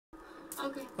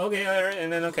Okay. Okay, alright,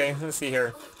 and then okay, let's see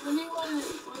here. When do you want?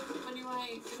 When do you want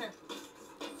to get there?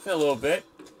 In a little bit.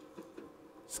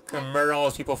 Just Okay. gonna murder all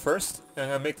those people first. And I'm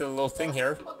gonna make the little thing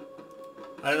here. Okay.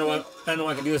 I don't know what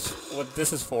I can do this. What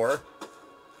this is for.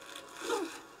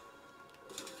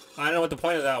 I don't know what the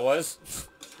point of that was.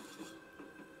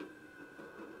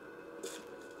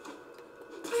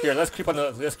 Here, let's creep up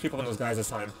on those guys this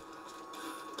time.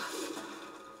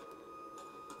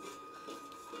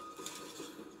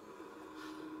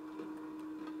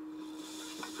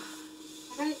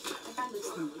 I got this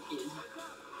naked.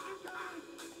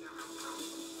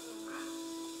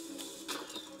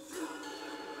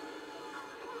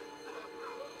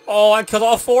 Oh, I killed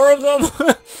all four of them.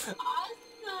 Awesome.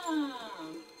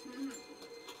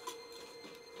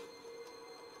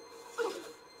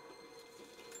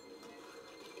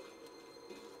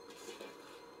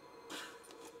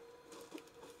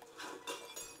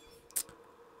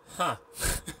 Huh.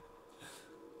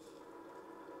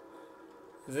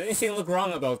 Does anything look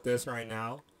wrong about this right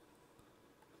now?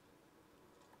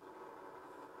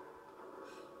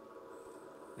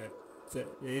 Does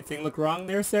anything look wrong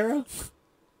there, Sarah?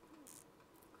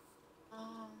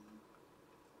 Um.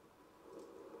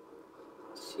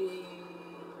 She.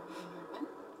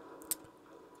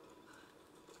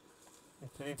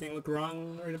 Does anything look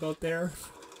wrong right about there?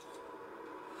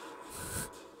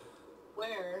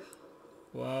 Where?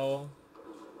 Well...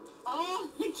 Oh,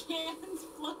 the can's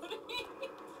floating.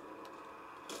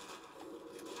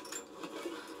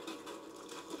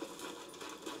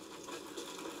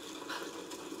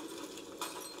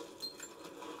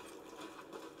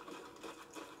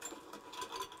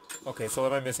 Okay, so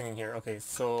what am I missing in here? Okay,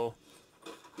 so...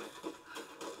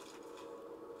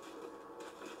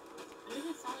 Why did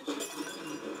it sound like she's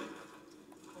floating?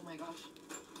 Oh my gosh.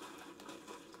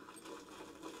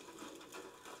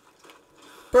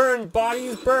 Burn!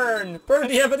 Bodies burn! Burn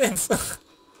the evidence! It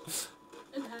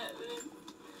happened.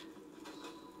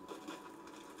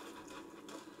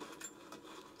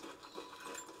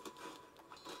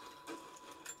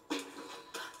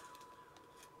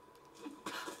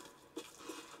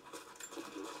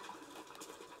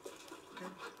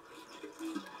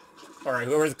 Alright,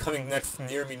 whoever's coming next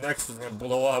near me next is gonna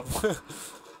blow up.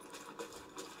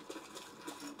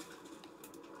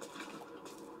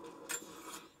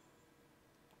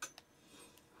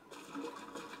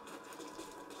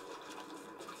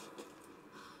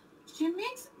 She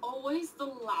makes always the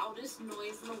loudest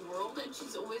noise in the world, and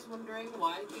she's always wondering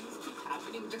why things keep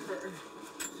happening to her.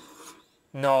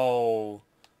 No.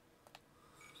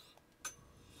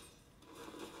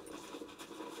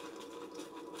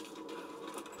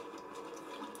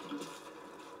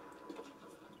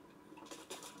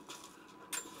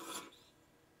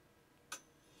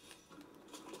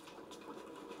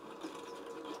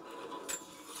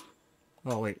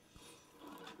 Oh, wait.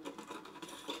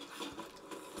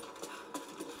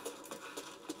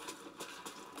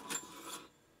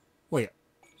 Wait.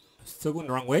 Still going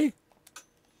the wrong way?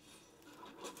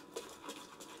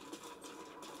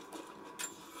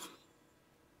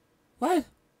 What?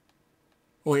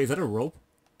 Oh, wait, is that a rope?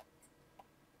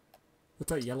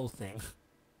 What's that yellow thing?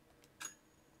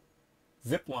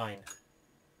 Zip line.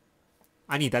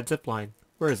 I need that zip line.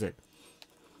 Where is it?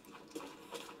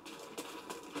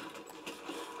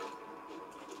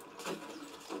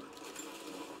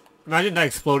 Imagine that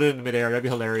exploded in midair. That'd be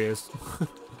hilarious.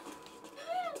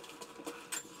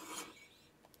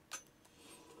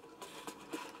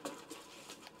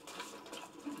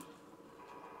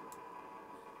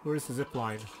 Where's the zip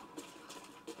line?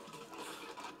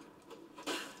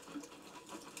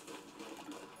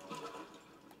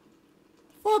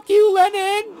 Fuck you,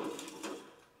 Lennon!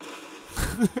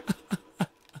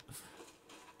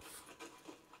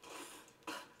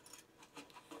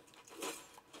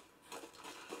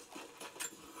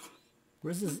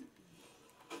 Where's this?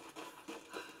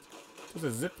 There's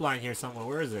a zip line here somewhere.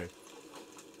 Where is it?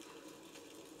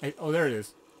 Oh, there it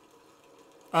is.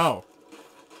 Oh.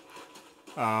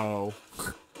 Oh.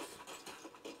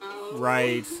 Oh.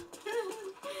 Right.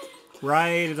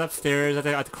 Right, it's upstairs. I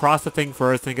have to cross the thing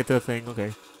first and get to the thing.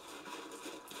 Okay.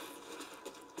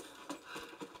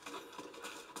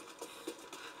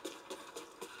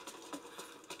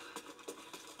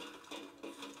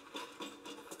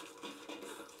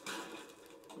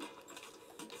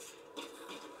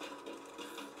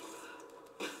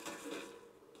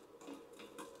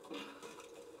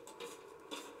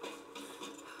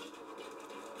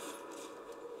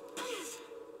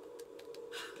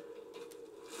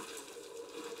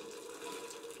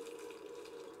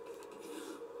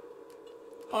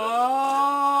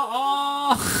 Oh,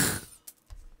 oh.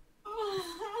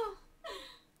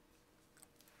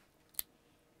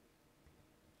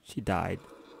 She died.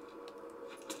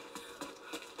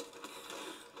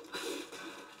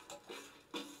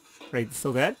 Right,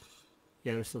 still dead?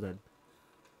 Yeah, they're still dead.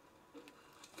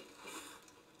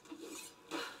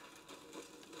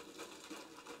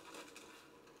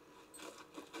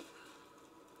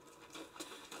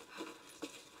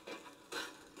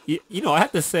 You know, I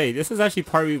have to say, this is actually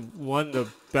probably one of the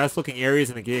best looking areas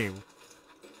in the game.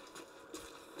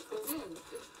 It is.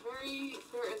 It's very.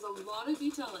 There is a lot of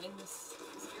detail in this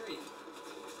area.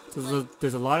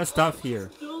 There's a lot of stuff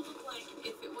here. It feels like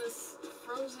if it was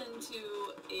frozen to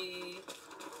a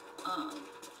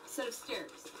set of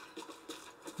stairs.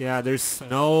 Yeah, there's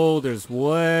snow, there's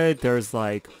wood, there's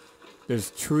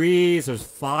trees, there's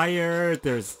fire,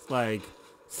 there's like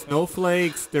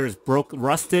snowflakes, there's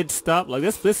rusted stuff. Like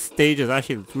this stage is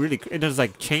actually really, and there's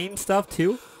like chain stuff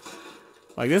too.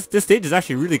 Like this stage is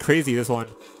actually really crazy, this one.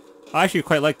 I actually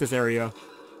quite like this area.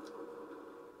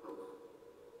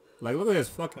 Like look at this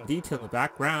fucking detail in the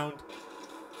background.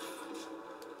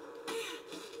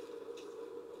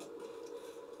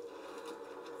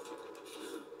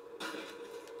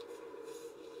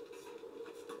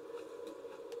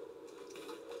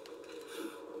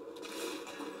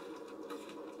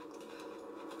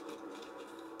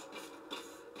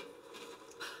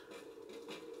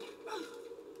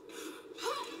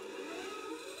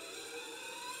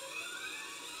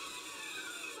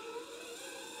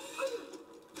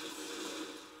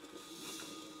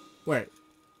 Wait.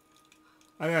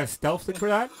 I got a stealth thing for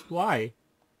that? Why?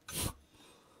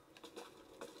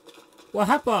 What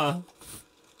happened?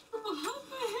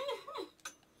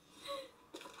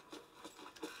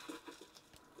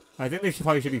 I think there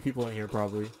probably should be people in here,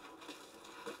 probably.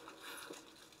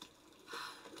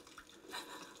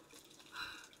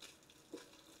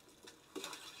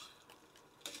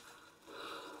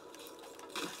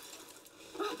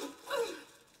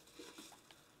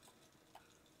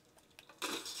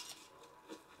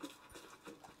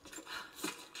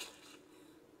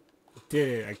 Did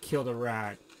it? I killed a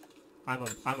rat. I'm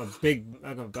a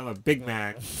big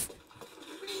man.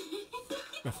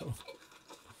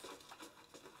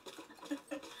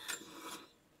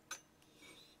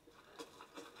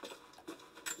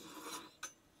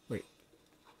 Wait.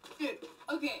 Dude,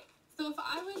 okay. So if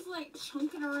I was like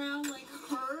chunking around like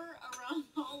her around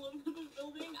all over the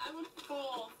building, I would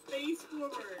fall face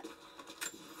forward.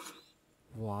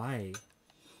 Why?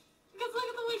 Because look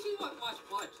at the way she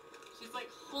watch. She's like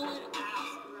hauling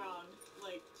ass around.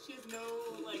 Like she has no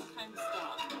like time to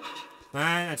stop.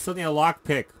 Man, I still need a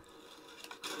lockpick.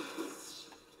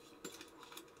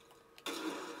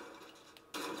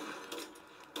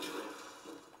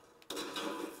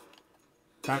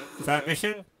 Is that a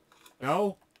mission?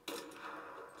 No?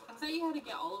 I thought you had to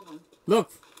get all of them.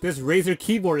 Look, this Razer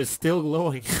keyboard is still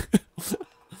glowing.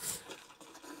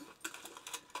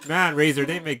 Man, Razer,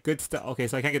 they make good stuff. Okay,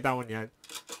 so I can't get that one yet.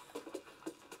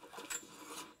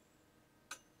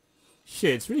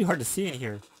 Shit, it's really hard to see in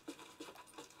here.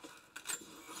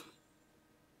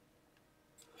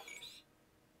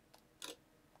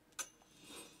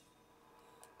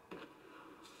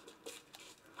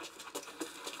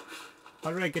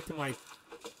 How did I get to my...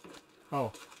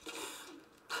 Oh.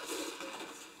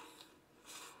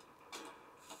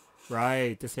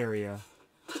 Right, this area.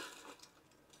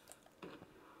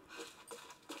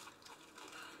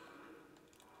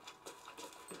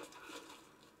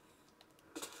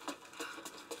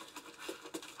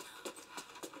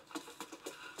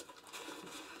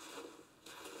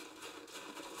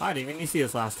 I didn't even see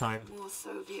this last time. More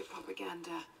Soviet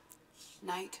propaganda.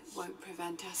 Night won't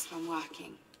prevent us from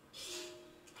working.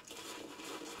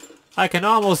 I can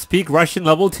almost speak Russian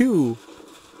level 2.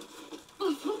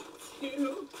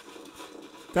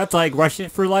 That's like Russian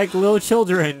for like little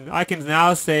children. I can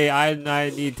now say I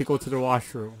need to go to the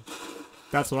washroom.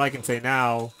 That's what I can say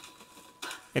now.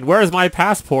 And where's my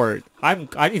passport? I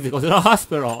need to go to the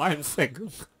hospital. I'm sick.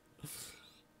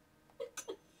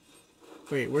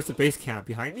 Wait, where's the base camp?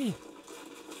 Behind me?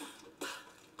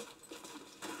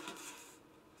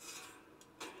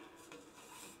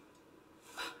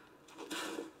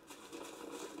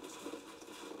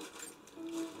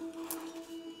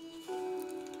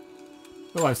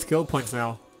 Oh, I have skill points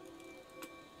now.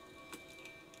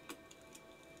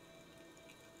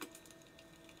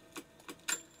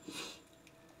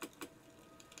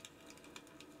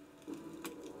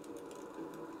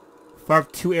 Fire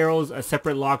up 2 arrows, a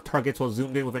separate lock targets while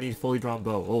zoomed in with any fully drawn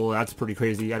bow. Oh, that's pretty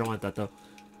crazy. I don't want that though.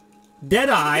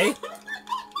 Deadeye?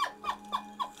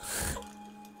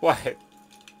 What?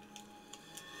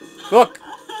 Look!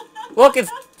 Look,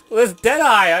 it's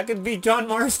Deadeye! I could be John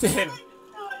Marston!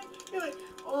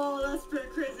 Oh, that's pretty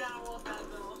crazy. I don't want that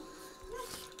though.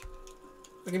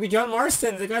 It could be John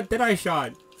Marston. They got Deadeye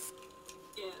shot.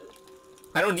 Yeah.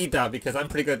 I don't need that because I'm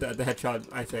pretty good at the headshot,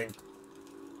 I think.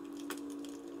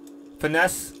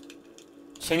 Finesse,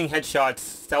 chaining headshots,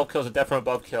 stealth kills, and death from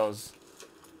above kills.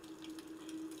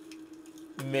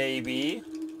 Maybe.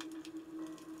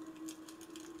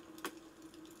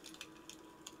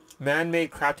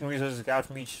 Man-made crafting resources gathered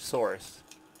from each source.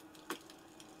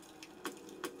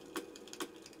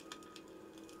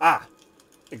 Ah!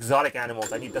 Exotic animals.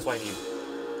 That's what I need.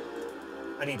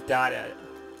 I need that.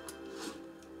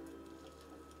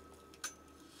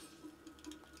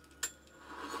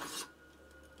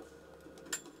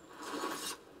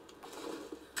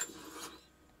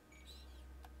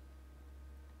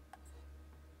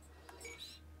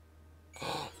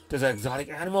 There's an exotic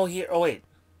animal here. Oh wait.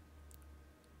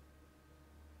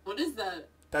 What is that?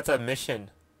 That's a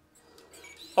mission.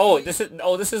 Oh, I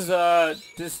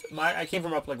came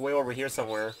from up like way over here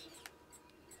somewhere.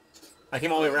 I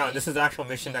came all the way around. This is the actual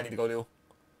mission I need to go do.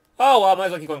 Oh, well, I might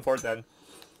as well keep going forward then.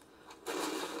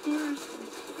 There's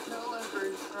no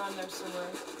leopards around there somewhere.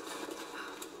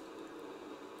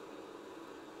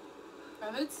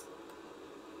 Rabbits?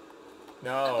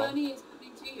 No. That bunny is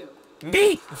coming to you.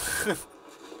 Me!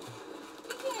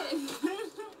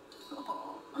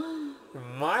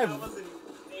 My... That wasn't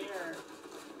fair.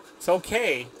 It's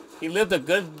okay. He lived a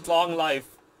good, long life.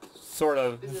 Sort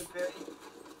of. He's a very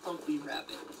healthy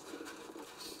rabbit.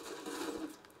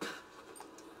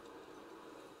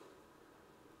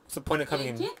 What's the point of coming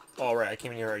in? Oh, right, I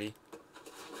came in here already.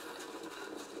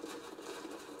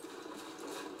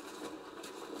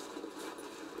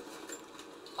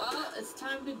 Well, it's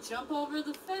time to jump over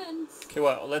the fence. Okay,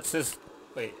 well, let's just...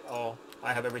 Wait, oh,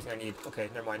 I have everything I need. Okay,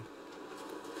 never mind.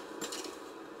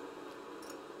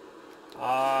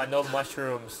 Ah, no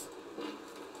mushrooms.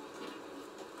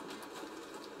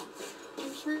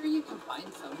 I'm sure you can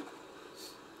find some.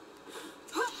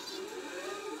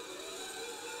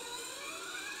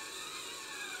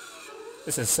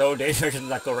 This is so dangerous. I should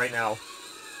let go right now.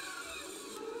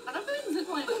 I don't think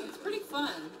ziplining. It's pretty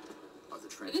fun.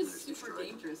 It is super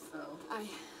dangerous, though. I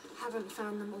haven't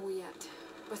found them all yet,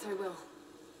 but I will.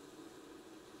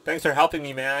 Thanks for helping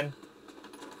me, man.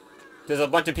 There's a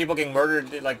bunch of people getting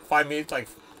murdered in like 5 minutes, like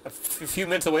a few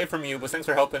minutes away from you, but thanks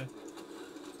for helping.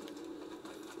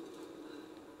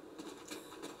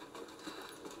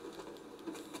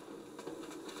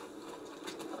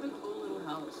 What a cool little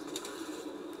house.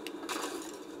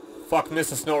 Fuck,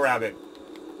 missed a snow rabbit.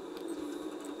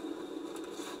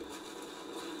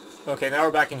 Okay, now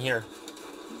we're back in here.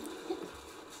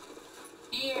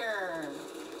 Here.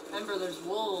 Remember, there's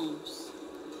wolves.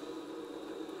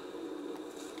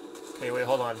 Okay, wait,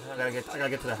 hold on. I gotta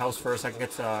get to the house first. I can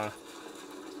get some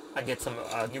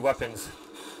new weapons.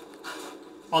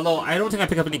 Although I don't think I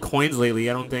picked up any coins lately.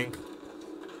 I don't think.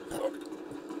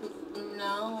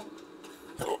 No.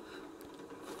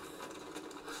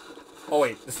 Oh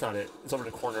wait, that's not it. It's over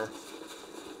the corner.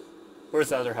 Where's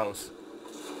the other house?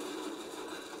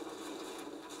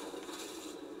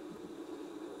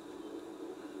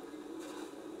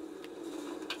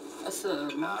 That's a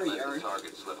Not lumber let the yard.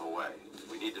 target slip away.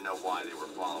 We need to know why they were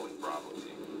following Bravo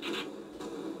team.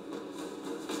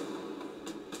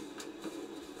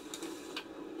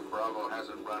 Bravo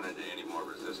hasn't run into any more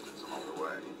resistance along the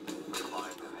way.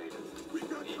 Climbed and hated. We need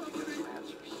to get some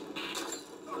answers.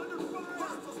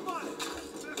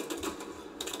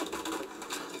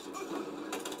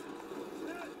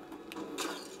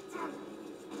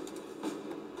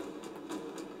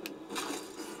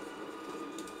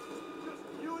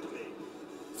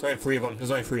 There's only 3 of them.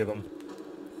 There's only 3 of them.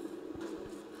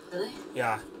 Really?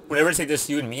 Yeah. Whenever I say this,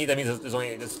 you and me, that means there's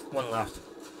only one left.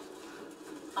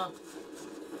 Oh.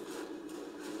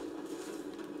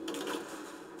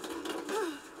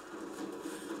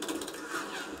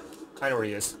 I know where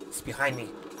he is. He's behind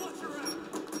me.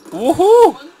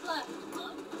 Woohoo! One's left, huh?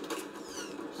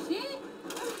 Shit!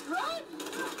 Run!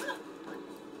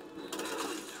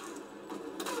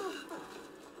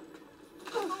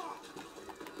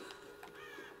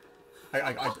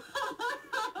 I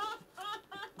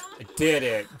did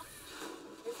it.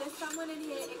 If there's someone in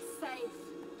here, it's safe.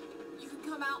 You can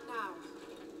come out now.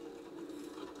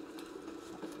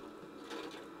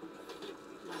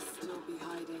 Must still be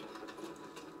hiding.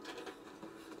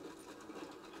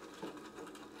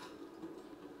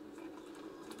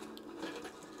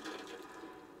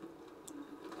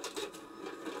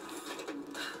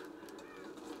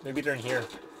 Maybe they're in here.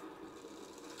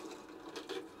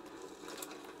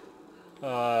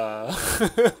 Got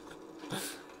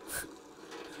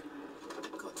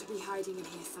to be hiding in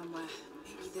here somewhere.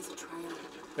 Maybe there's a trail.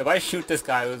 If I shoot this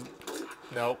guy,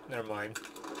 nope, never mind.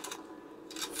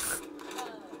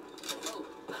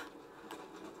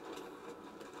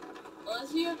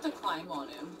 so you have to climb on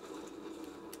him.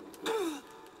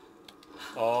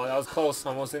 Oh, that was close.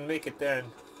 Almost didn't make it then.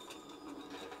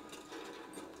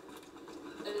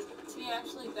 Is he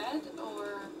actually dead,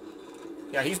 or...?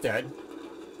 Yeah, he's dead.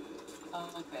 Oh,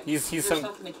 okay. He's There's some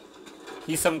stuff in the...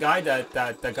 he's some guy that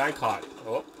guy caught.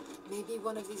 Oh. Maybe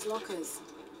one of these lockers.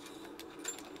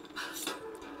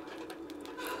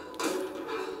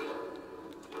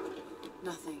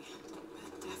 Nothing.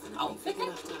 But definitely big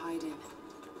enough to hide in.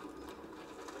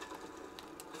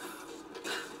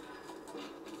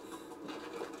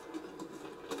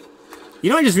 You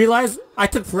know, I just realized I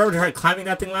took forever to try climbing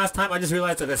that thing last time. I just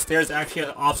realized that the stairs are actually on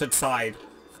the opposite side.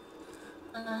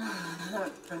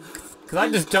 Cause I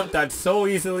just jumped that so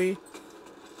easily.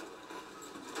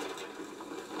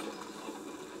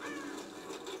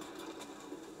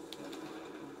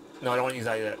 No, I don't want to use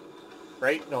that yet.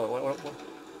 Right? No, what?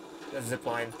 That's zip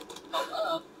line.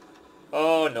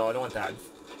 Oh no, I don't want that. Empty.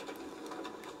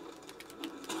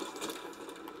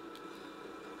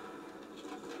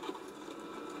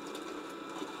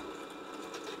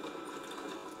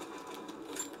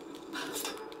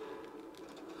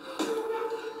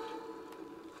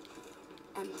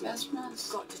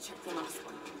 Got to check the last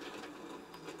one.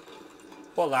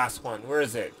 What last one? Where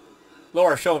is it?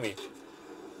 Laura, show me.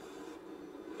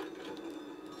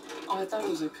 Oh, I thought it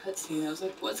was a cutscene. I was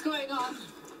like, what's going on?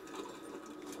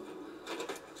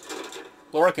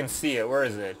 Laura can see it. Where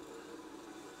is it?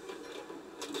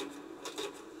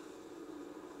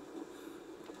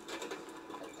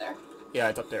 Up there. Yeah,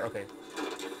 it's up there. Okay.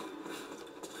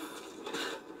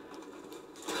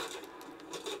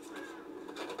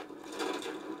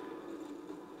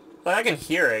 But I can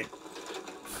hear it.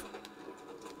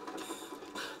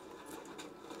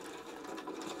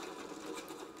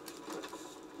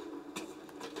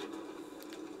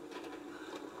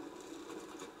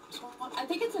 I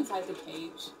think it's inside the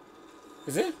cage.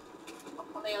 Is it?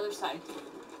 On the other side.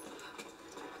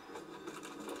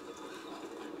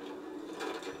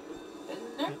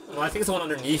 Isn't there? Well, I think it's the one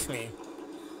underneath me.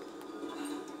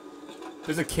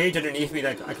 There's a cage underneath me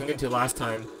that I couldn't get to last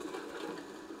time.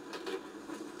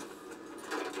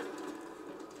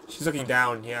 She's looking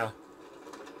down, yeah.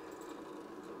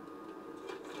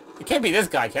 It can't be this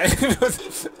guy, can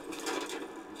it?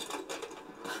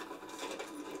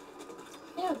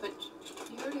 Yeah, but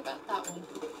you already got that one.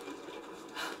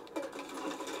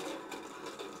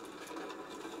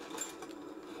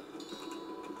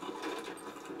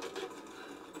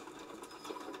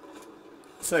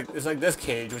 It's like this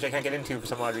cage, which I can't get into for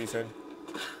some odd reason.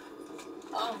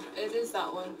 Oh, it is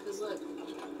that one, because look,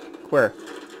 Where?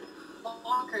 the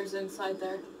locker's inside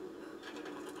there.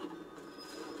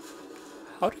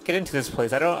 How do I get into this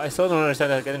place? I still don't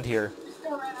understand how to get into here. Just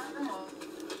go right on now.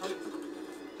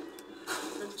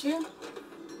 Don't you?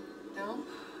 No?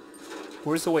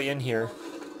 Where's the way in here?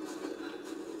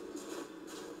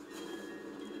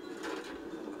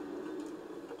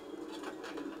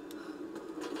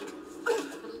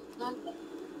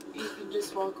 You can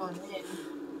just walk on in.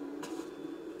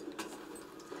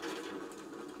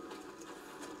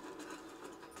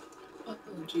 Oh,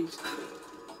 jeez.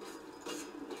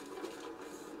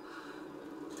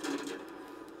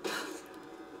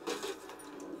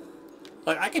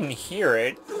 Like, I can hear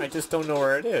it, I just don't know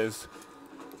where it is.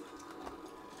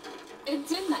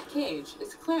 It's in that cage.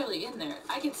 It's clearly in there.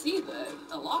 I can see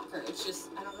the locker. It's just,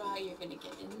 I don't know how you're gonna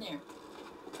get in there.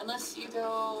 Unless you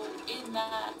go in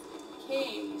that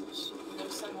cage, and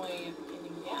there's some way of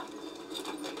getting down.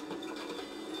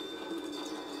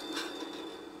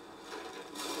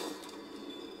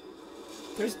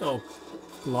 There's no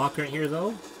locker in here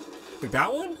though. Like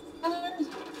that one?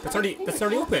 That's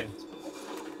already open.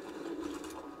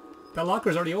 That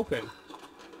locker's already open.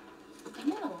 I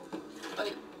know,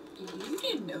 but you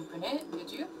didn't open it, did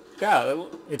you? Yeah,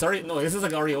 it's already, no, this is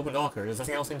like already open locker. There's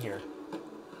nothing else in here.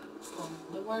 Oh,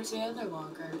 then where's the other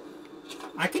locker?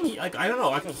 I can, like, I don't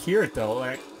know, I can hear it though,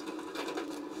 like.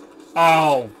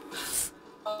 Oh!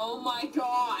 Oh my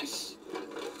gosh!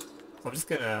 I'm just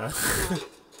gonna...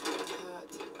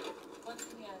 What's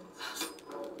the end?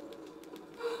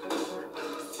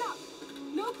 Stop!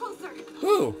 No closer!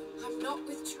 Ooh! I'm not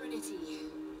with Trinity.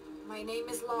 My name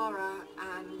is Lara,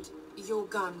 and your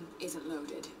gun isn't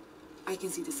loaded. I can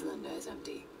see the cylinder is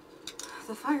empty.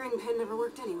 The firing pin never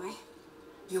worked anyway.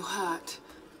 You're hurt.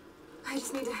 I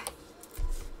just need to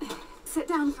sit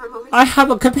down for a moment. I have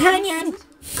a companion!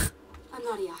 I'm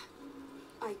Nadia.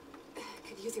 I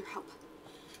could use your help.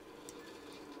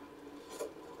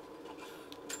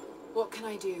 What can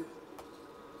I do?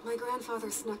 My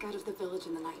grandfather snuck out of the village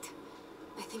in the night.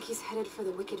 I think he's headed for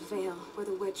the Wicked Vale, where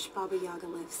the witch Baba Yaga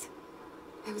lives.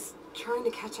 I was trying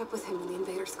to catch up with him when the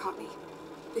invaders caught me.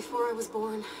 Before I was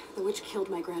born, the witch killed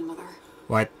my grandmother.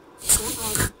 What?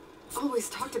 Grandpa always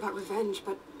talked about revenge,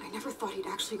 but I never thought he'd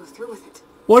actually go through with it.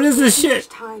 What is this Too much shit?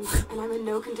 time, and I'm in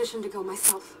no condition to go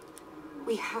myself.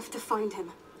 We have to find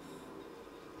him.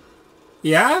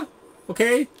 Yeah?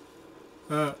 Okay.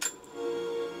 I'll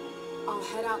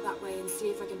head out that way and see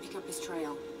if I can pick up his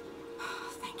trail.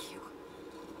 Thank you.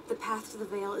 The path to the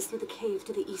Vale is through the cave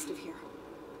to the east of here.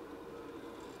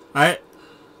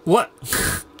 What?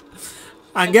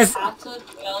 I The guess path to the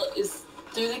trail is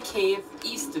through the cave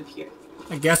east of here.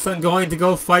 I'm going to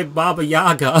go fight Baba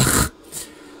Yaga.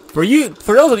 For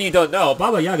those of you who don't know,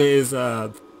 Baba Yaga is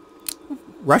a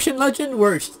Russian legend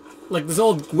where like this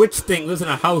old witch thing lives in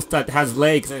a house that has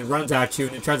legs and it runs at you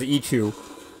and it tries to eat you.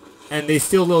 And they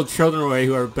steal little children away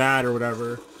who are bad or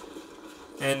whatever.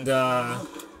 And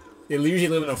they usually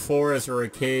live in a forest or a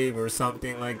cave or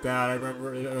something like that. I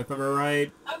remember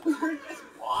right.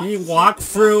 He walked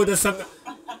through the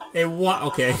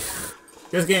okay.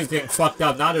 This game's getting fucked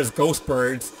up. Now there's ghost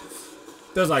birds.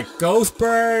 There's like ghost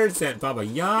birds and Baba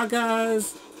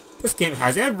Yagas. This game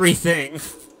has everything.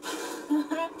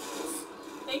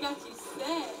 They got you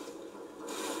set.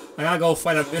 I gotta go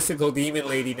fight a mystical demon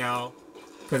lady now.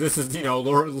 Cause this is,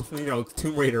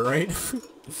 Tomb Raider, right?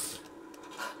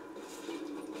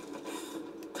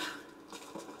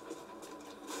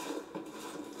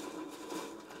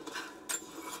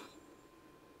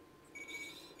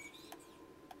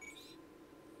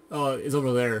 Oh, it's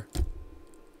over there.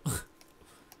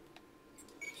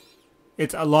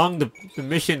 It's along the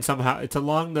mission somehow. It's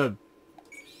along the...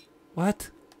 What?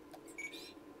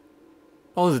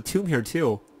 Oh, there's a tomb here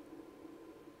too.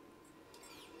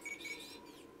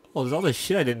 Oh, there's all this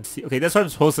shit I didn't see. Okay, that's where I'm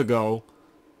supposed to go.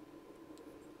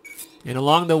 And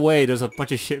along the way, there's a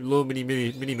bunch of shit, little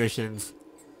mini missions.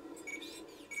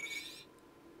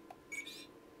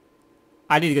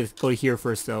 I need to go to here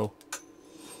first, though.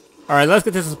 All right, let's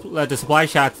get to the supply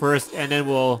shack first, and then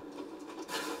we'll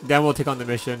take on the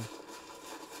mission.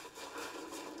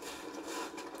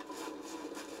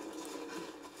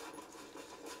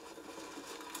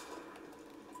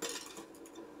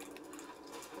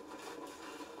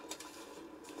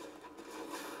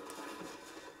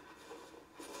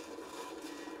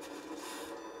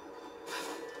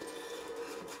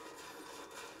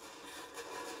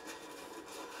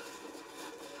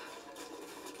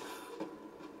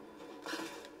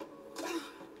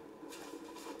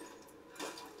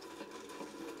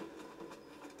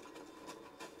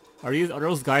 Are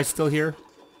those guys still here?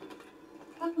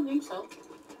 I don't think so.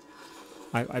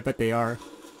 I bet they are.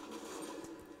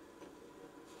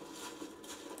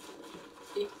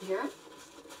 You hear it?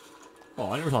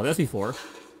 Oh, I never saw this before.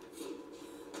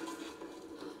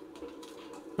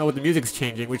 No, but the music's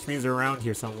changing, which means they're around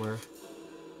here somewhere.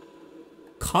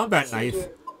 Combat knife.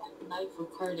 Knife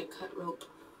required to cut rope.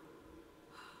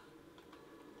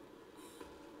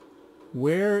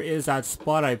 Where is that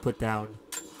spot I put down?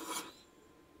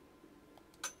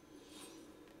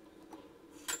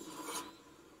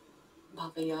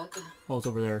 Baba Yaga. Oh, it's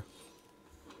over there.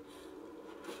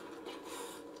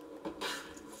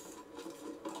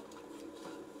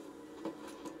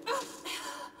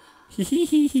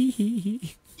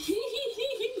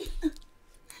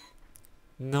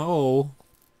 No.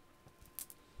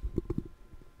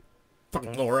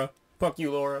 Fucking Laura. Fuck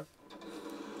you, Laura.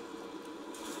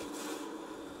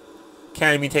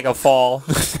 Can't even take a fall.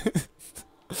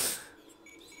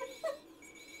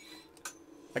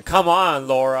 Like, come on,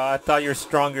 Laura. I thought you were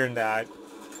stronger than that.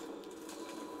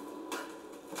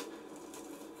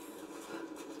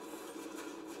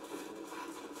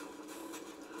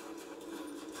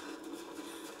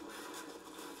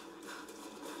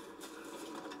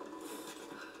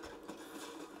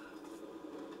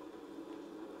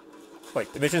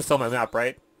 Wait, the mission's still on my map,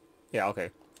 right? Yeah,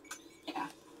 okay. Yeah.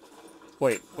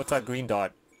 Wait, what's that green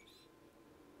dot?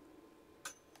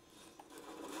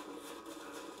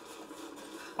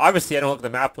 Obviously, I don't look at the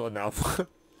map well enough.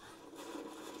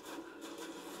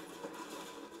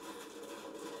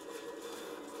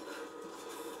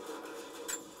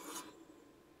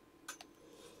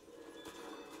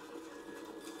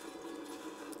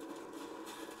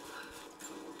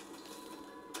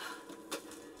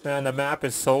 Man, the map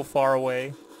is so far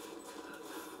away.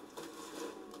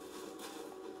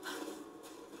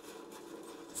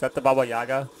 Is that the Baba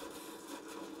Yaga?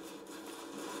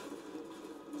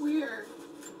 Weird.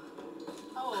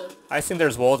 Oh. I think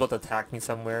there's wolves about to attack me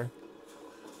somewhere.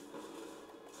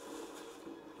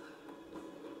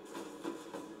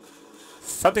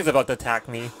 Something's about to attack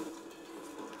me.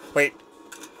 Wait.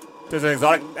 There's an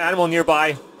exotic animal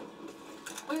nearby.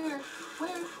 Where?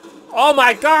 Oh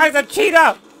my god, it's a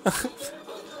cheetah!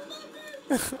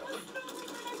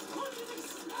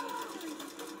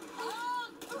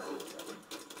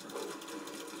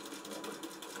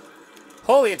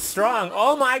 Holy, it's strong.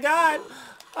 Oh my god.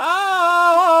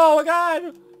 Oh my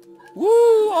god. Woo!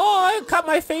 Oh, I cut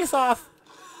my face off.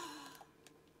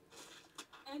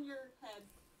 And your head.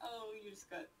 Oh, you just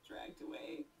got dragged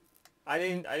away. I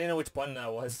didn't know which button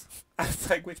that was. I was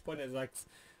like, which button is X?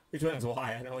 Which one's Y?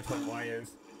 I don't know which one Y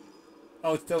is.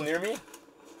 Oh, it's still near me?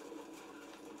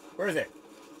 Where is it?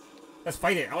 Let's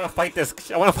fight it. I want to fight this.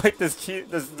 I want to fight this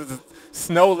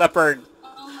snow leopard.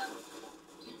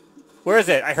 Where is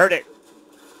it? I heard it.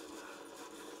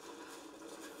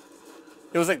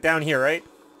 It was like down here, right?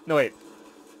 No, wait.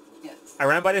 Yes. I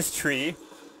ran by this tree.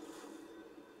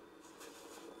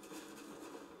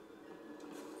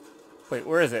 Wait,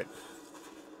 where is it?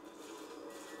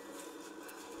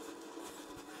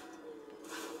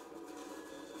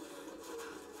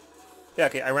 Yeah,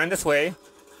 okay, I ran this way.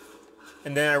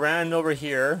 And then I ran over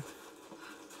here.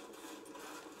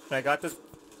 And I got this.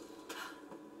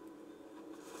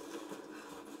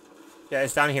 Yeah,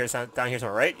 it's down here. It's down here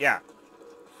somewhere, right? Yeah.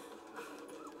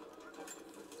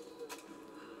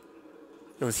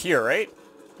 It was here, right?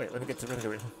 Wait, let me get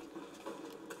to it.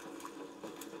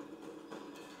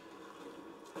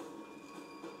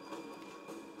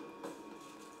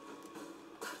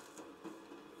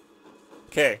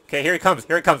 Okay, here it comes.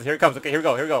 Okay, here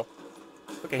we go.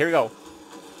 Okay, here we go.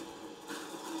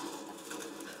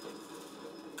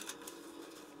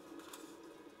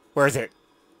 Where is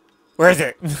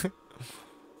it?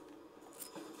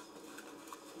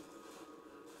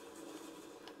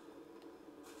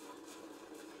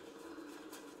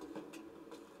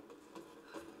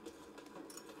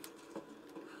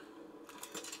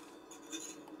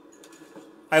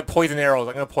 I have poison arrows.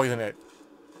 I'm gonna poison it.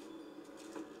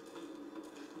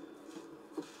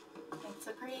 It's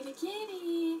a pretty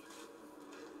kitty.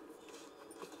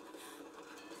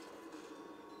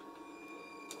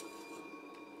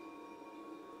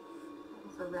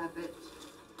 It's a rabbit.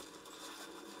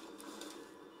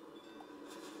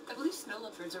 I believe snow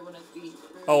leopards are one of the.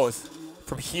 Oh, it's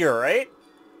from here, right?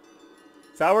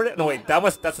 Is that where it? No, wait.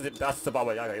 That's the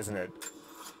Baba Yaga, isn't it?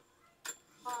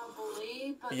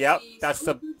 Probably, but Yep, that's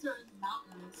snow the. leopards are in the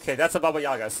mountains. Okay, that's the Baba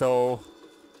Yaga. So,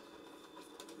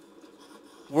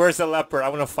 where's the leopard? I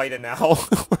want to fight it now.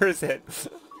 Where is it?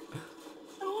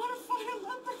 I want to fight a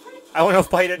leopard. I want to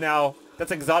fight it now.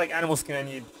 That's exotic animal skin I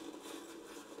need.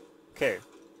 Okay.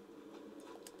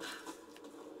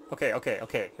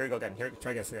 Okay. Here we go again. Here,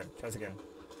 try this again. Try this again.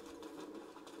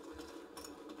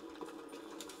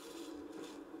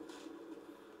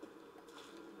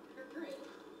 Hear it.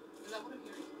 Is that what I'm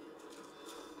hearing?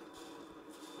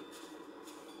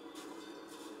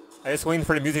 I just waiting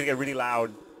for the music to get really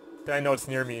loud. Then I know it's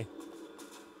near me.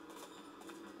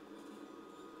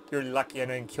 You're lucky I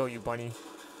didn't kill you, bunny.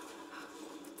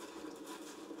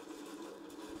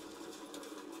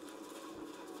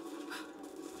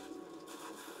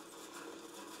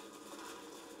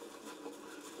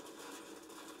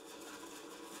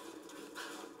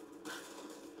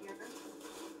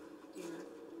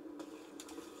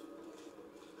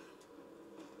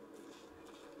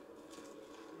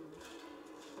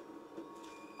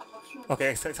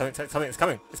 Okay, it's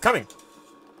coming.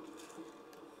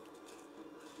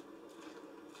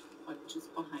 Like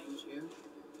just behind you.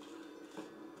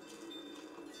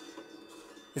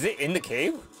 Is it in the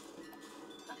cave?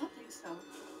 I don't think so.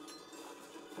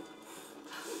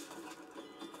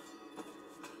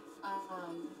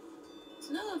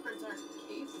 Snow leopards aren't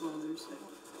cave dwellers. So I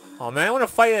don't know. Oh man, I want to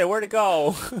fight it. Where'd it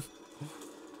go?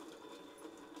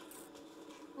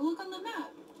 Well, look on the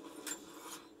map.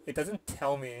 It doesn't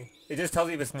tell me. It just tells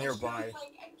me if it's There's nearby. like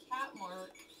a cat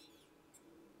mark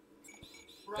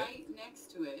right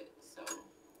next to it. So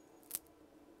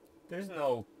There's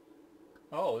no...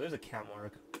 Oh, there's a cat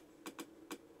mark.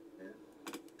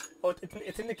 Oh,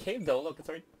 it's in the cave though. Look, it's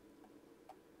right...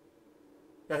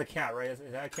 That's a cat, right? Is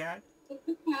that a cat? it's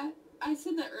a cat. I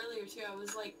said that earlier too. I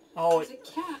was like, Oh, there's a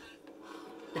cat.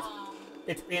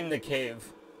 It's in the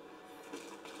cave.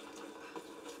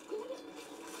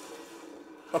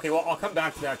 Okay, well, I'll come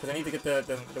back to that because I need to get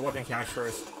the weapon cache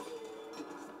first.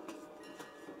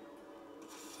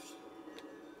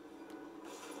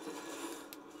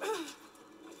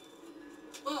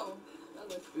 Whoa, that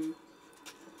looks weird.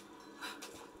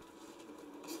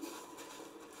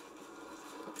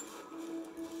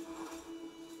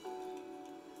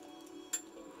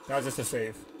 That was just a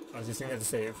save. I was just using it as a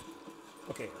save.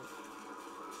 Okay.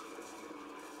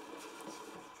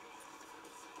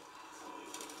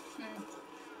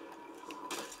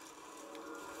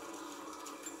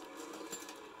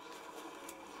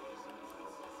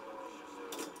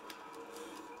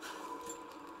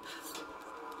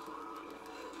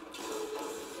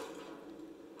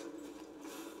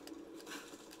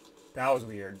 That was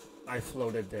weird. I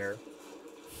floated there.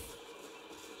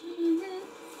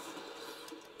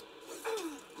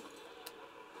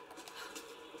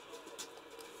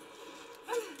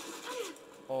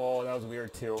 Oh, that was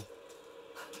weird too.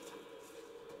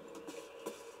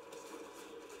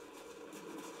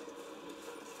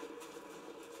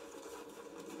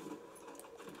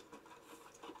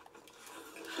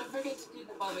 Don't forget to do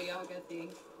the Baba Yaga thing.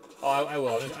 Oh, I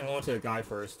will. I'm going to the guy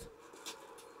first.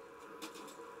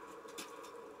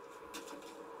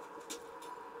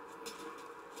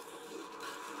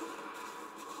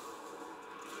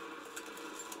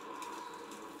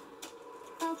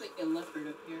 Probably a leopard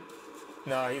up here.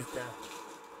 No, he's down.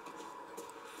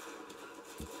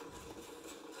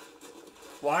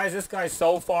 Why is this guy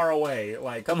so far away?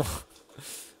 Like, come on.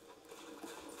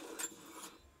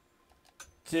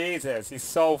 Jesus, he's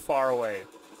so far away.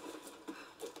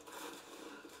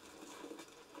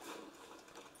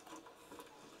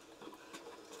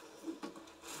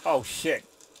 Oh shit.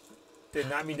 Did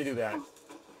not mean to do that.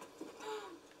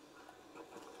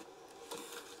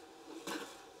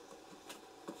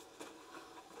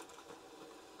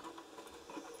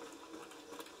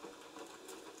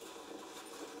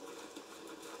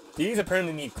 These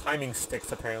apparently need climbing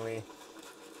sticks, apparently.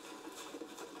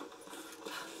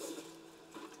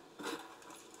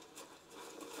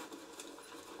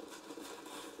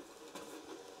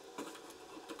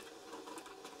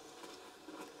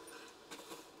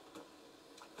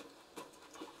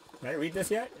 Did I read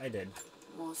this yet? I did.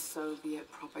 More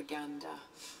Soviet propaganda.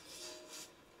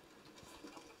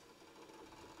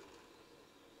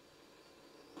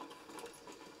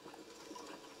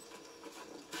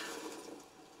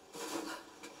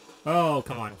 Oh,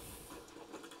 come on.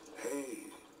 Hey,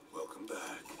 welcome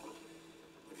back.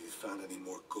 If you found any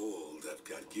more gold, I've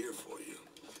got gear for you.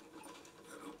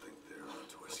 I don't think they're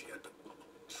onto us yet, but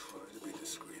try to be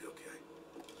discreet, okay?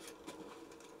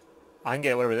 I can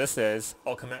get whatever this is.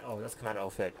 Oh, that's command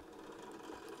outfit.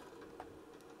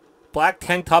 Black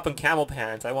tank top and camel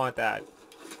pants. I want that.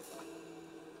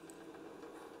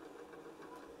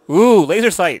 Ooh,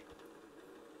 laser sight.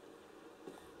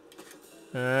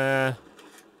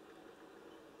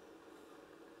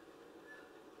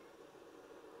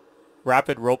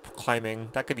 Rapid rope climbing.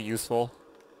 That could be useful.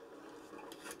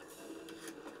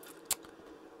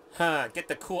 Huh, get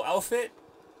the cool outfit?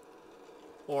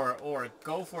 Or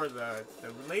go for the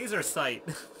laser sight.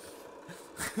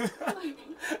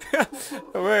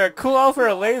 We're a cool outfit for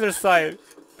a laser sight.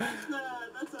 That's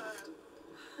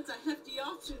a hefty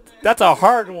option there. That's a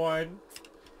hard one.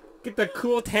 Get the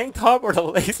cool tank top or the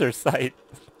laser sight.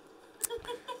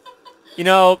 You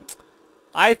know,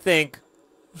 I think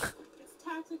It's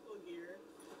tactical gear.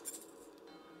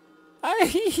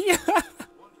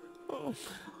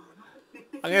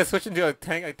 I'm gonna switch into a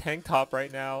tank top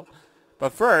right now.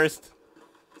 But first,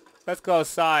 let's go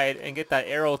outside and get that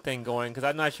arrow thing going, because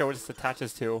I'm not sure what this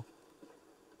attaches to.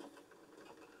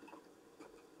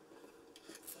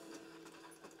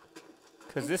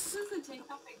 Because this... This is the tank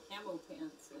top and camo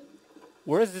pants. And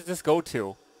Where does this go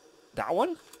to? That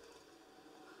one?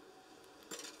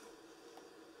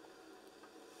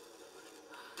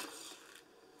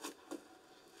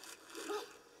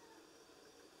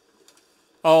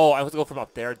 Oh, I have to go from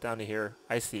up there down to here.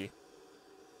 I see.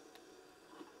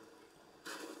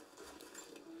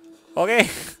 Okay.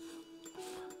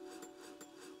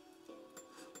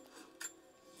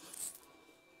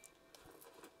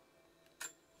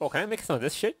 Oh, can I make some of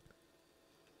this shit?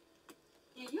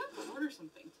 yeah, you have to order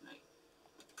something tonight.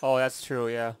 Oh, that's true,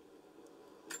 yeah.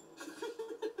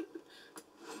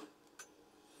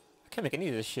 I can't make any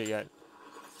of this shit yet.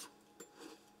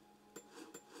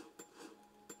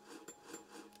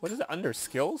 What is it under?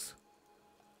 Skills?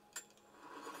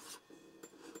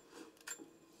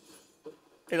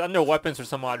 It's under weapons for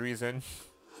some odd reason.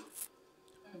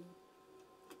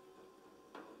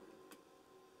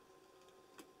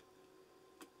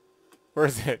 Where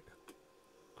is it?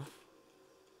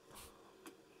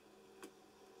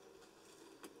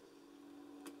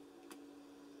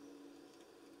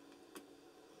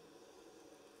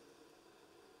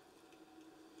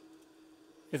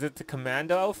 Is it the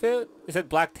commando outfit? It said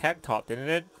black tank top, didn't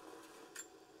it?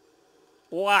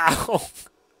 Wow!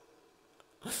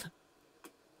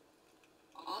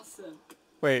 Awesome.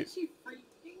 Wait, Is she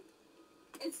freezing?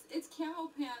 It's camo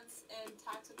pants and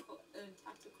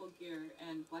tactical gear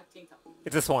and black tank top.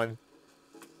 it's this one.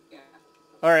 Yeah.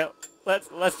 Alright,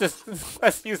 let's just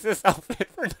let's use this outfit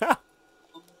for now.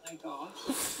 Oh my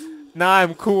gosh. Now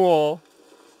I'm cool.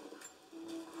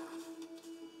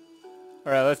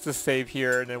 Alright, let's just save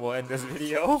here and then we'll end this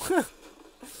video.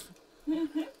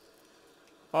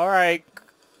 Alright.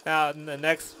 The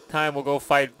next time we'll go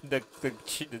fight the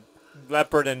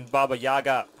leopard and Baba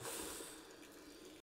Yaga.